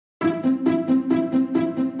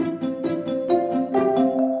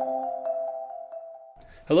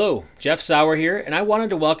Hello, Jeff Sauer here, and I wanted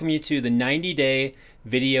to welcome you to the 90-day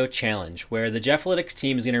video challenge, where the Jeffalytics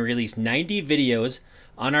team is going to release 90 videos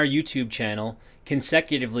on our YouTube channel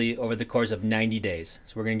consecutively over the course of 90 days.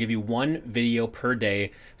 So we're going to give you one video per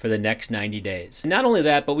day for the next 90 days. And not only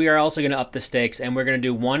that, but we are also going to up the stakes, and we're going to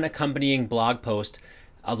do one accompanying blog post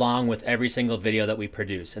along with every single video that we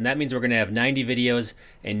produce. And that means we're going to have 90 videos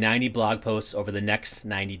and 90 blog posts over the next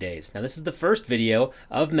 90 days. Now, this is the first video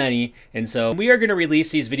of many, and so we are going to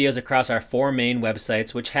release these videos across our four main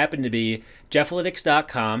websites, which happen to be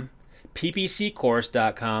Jeffalytics.com,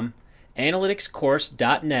 ppccourse.com,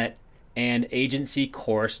 analyticscourse.net, and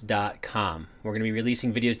agencycourse.com. We're going to be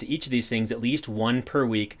releasing videos to each of these things, at least one per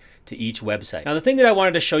week, to each website. Now, the thing that I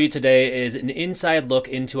wanted to show you today is an inside look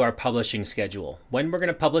into our publishing schedule. When we're going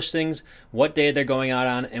to publish things, what day they're going out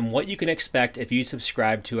on, and what you can expect if you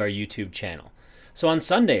subscribe to our YouTube channel. So on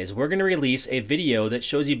Sundays, we're going to release a video that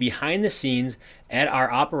shows you behind the scenes at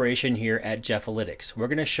our operation here at Jeffalytics. We're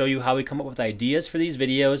going to show you how we come up with ideas for these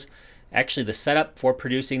videos, actually the setup for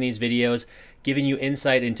producing these videos, giving you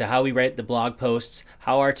insight into how we write the blog posts,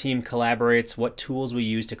 how our team collaborates, what tools we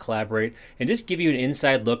use to collaborate, and just give you an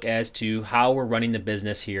inside look as to how we're running the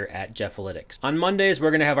business here at Jeffalytics. On Mondays,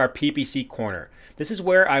 we're going to have our PPC Corner. This is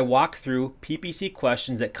where I walk through PPC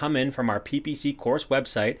questions that come in from our PPC course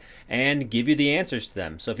website and give you the answers to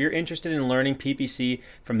them. So if you're interested in learning PPC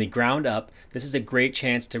from the ground up, this is a great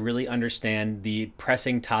chance to really understand the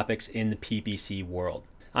pressing topics in the PPC world.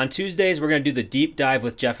 On Tuesdays, we're going to do the deep dive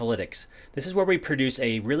with Jeffalytics. This is where we produce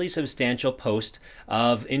a really substantial post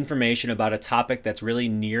of information about a topic that's really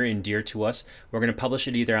near and dear to us. We're going to publish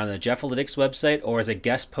it either on the Jeffalytics website or as a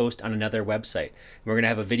guest post on another website. We're going to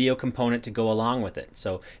have a video component to go along with it.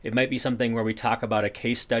 So it might be something where we talk about a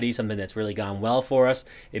case study, something that's really gone well for us.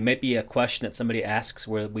 It might be a question that somebody asks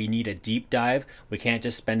where we need a deep dive. We can't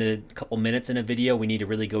just spend a couple minutes in a video. We need to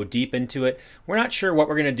really go deep into it. We're not sure what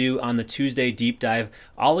we're going to do on the Tuesday deep dive.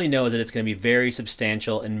 All we know is that it's going to be very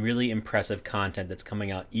substantial and really impressive content that's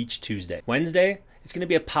coming out each Tuesday. Wednesday, it's going to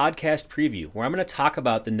be a podcast preview where I'm going to talk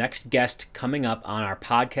about the next guest coming up on our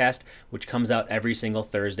podcast, which comes out every single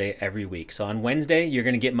Thursday every week. So on Wednesday, you're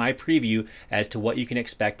going to get my preview as to what you can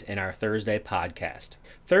expect in our Thursday podcast.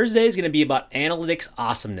 Thursday is going to be about analytics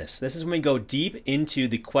awesomeness. This is when we go deep into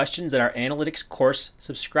the questions that our analytics course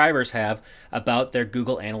subscribers have about their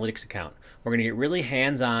Google Analytics account. We're going to get really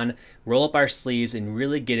hands-on, roll up our sleeves, and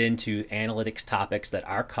really get into analytics topics that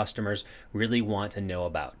our customers really want to know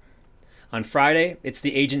about. On Friday, it's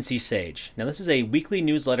the Agency Sage. Now, this is a weekly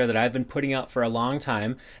newsletter that I've been putting out for a long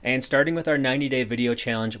time, and starting with our 90-day video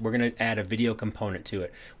challenge, we're going to add a video component to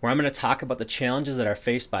it, where I'm going to talk about the challenges that are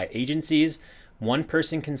faced by agencies,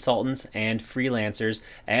 one-person consultants, and freelancers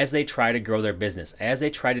as they try to grow their business, as they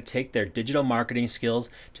try to take their digital marketing skills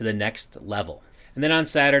to the next level. And then on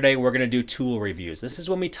Saturday, we're going to do tool reviews. This is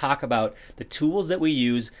when we talk about the tools that we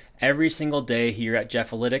use every single day here at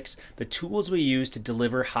Jeffalytics, the tools we use to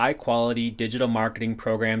deliver high-quality digital marketing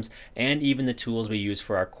programs, and even the tools we use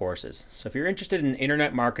for our courses. So if you're interested in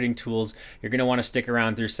internet marketing tools, you're going to want to stick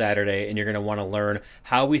around through Saturday, and you're going to want to learn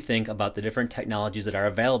how we think about the different technologies that are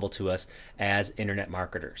available to us as internet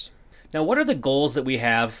marketers. Now, what are the goals that we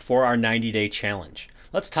have for our 90-day challenge?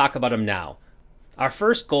 Let's talk about them now. Our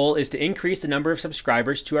first goal is to increase the number of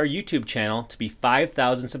subscribers to our YouTube channel to be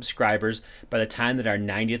 5,000 subscribers by the time that our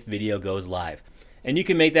 90th video goes live. And you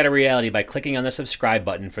can make that a reality by clicking on the subscribe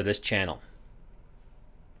button for this channel.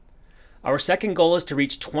 Our second goal is to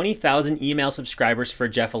reach 20,000 email subscribers for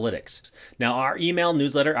Jeffalytics. Now, our email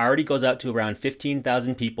newsletter already goes out to around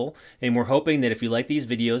 15,000 people, and we're hoping that if you like these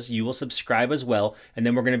videos, you will subscribe as well, and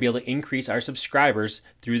then we're going to be able to increase our subscribers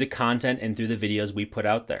through the content and through the videos we put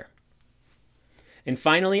out there. And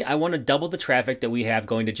finally, I want to double the traffic that we have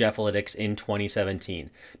going to Jeffalytics in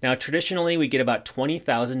 2017. Now, traditionally, we get about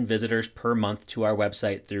 20,000 visitors per month to our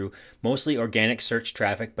website through mostly organic search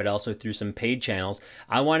traffic, but also through some paid channels.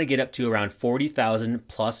 I want to get up to around 40,000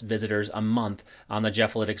 plus visitors a month on the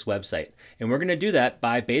Jeffalytics website. And we're going to do that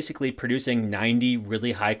by basically producing 90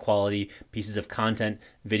 really high quality pieces of content,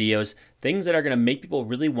 videos, things that are going to make people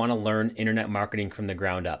really want to learn internet marketing from the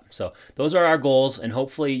ground up. So those are our goals, and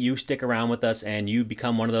hopefully you stick around with us and you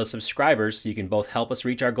become one of those subscribers so you can both help us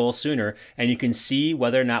reach our goals sooner and you can see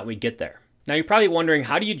whether or not we get there. Now, you're probably wondering,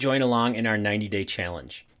 how do you join along in our 90-day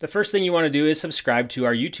challenge? The first thing you want to do is subscribe to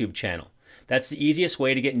our YouTube channel. That's the easiest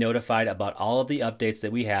way to get notified about all of the updates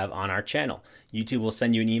that we have on our channel. YouTube will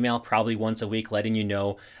send you an email probably once a week letting you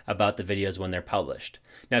know about the videos when they're published.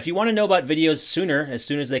 Now, if you want to know about videos sooner, as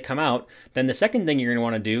soon as they come out, then the second thing you're going to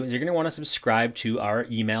want to do is you're going to want to subscribe to our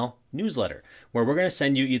email newsletter, where we're going to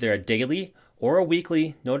send you either a daily or a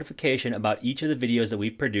weekly notification about each of the videos that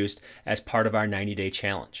we've produced as part of our 90-day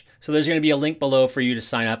challenge. So there's going to be a link below for you to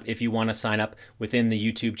sign up if you want to sign up within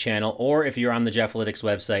the YouTube channel, or if you're on the Jeffalytics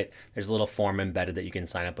website, there's a little form embedded that you can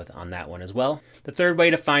sign up with on that one as well. The third way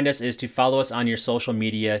to find us is to follow us on your social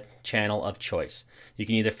media channel of choice. You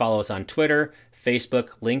can either follow us on Twitter, Facebook,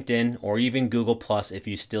 LinkedIn, or even Google Plus if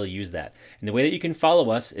you still use that. And the way that you can follow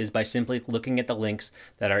us is by simply looking at the links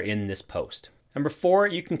that are in this post. Number 4,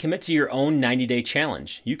 you can commit to your own 90-day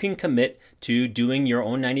challenge. You can commit to doing your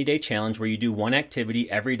own 90-day challenge where you do one activity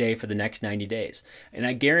every day for the next 90 days. And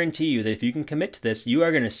I guarantee you that if you can commit to this, you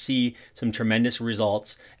are going to see some tremendous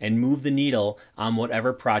results and move the needle on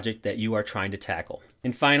whatever project that you are trying to tackle.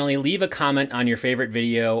 And finally, leave a comment on your favorite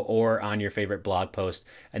video or on your favorite blog post,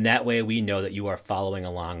 and that way we know that you are following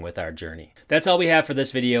along with our journey. That's all we have for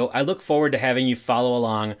this video. I look forward to having you follow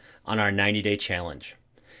along on our 90-day challenge.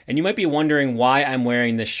 And you might be wondering why I'm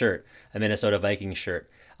wearing this shirt, a Minnesota Vikings shirt.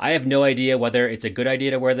 I have no idea whether it's a good idea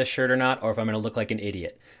to wear this shirt or not, or if I'm going to look like an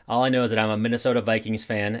idiot. All I know is that I'm a Minnesota Vikings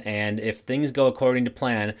fan, and if things go according to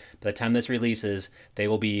plan, by the time this releases, they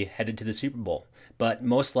will be headed to the Super Bowl. But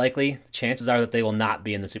most likely, chances are that they will not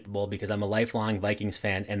be in the Super Bowl because I'm a lifelong Vikings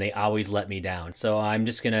fan and they always let me down. So I'm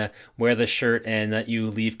just going to wear this shirt and let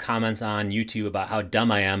you leave comments on YouTube about how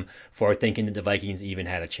dumb I am for thinking that the Vikings even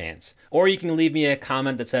had a chance. Or you can leave me a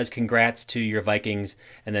comment that says congrats to your Vikings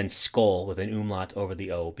and then skull with an umlaut over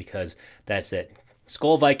the O, because that's it.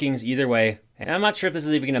 Skull Vikings either way. And I'm not sure if this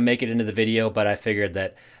is even going to make it into the video, but I figured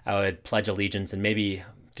that I would pledge allegiance, and maybe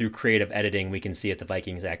through creative editing we can see if the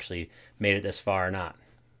Vikings actually made it this far or not.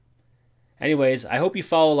 Anyways, I hope you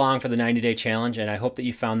follow along for the 90-day challenge, and I hope that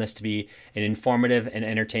you found this to be an informative and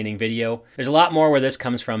entertaining video. There's a lot more where this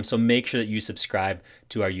comes from, so make sure that you subscribe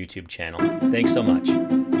to our YouTube channel. Thanks so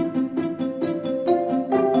much.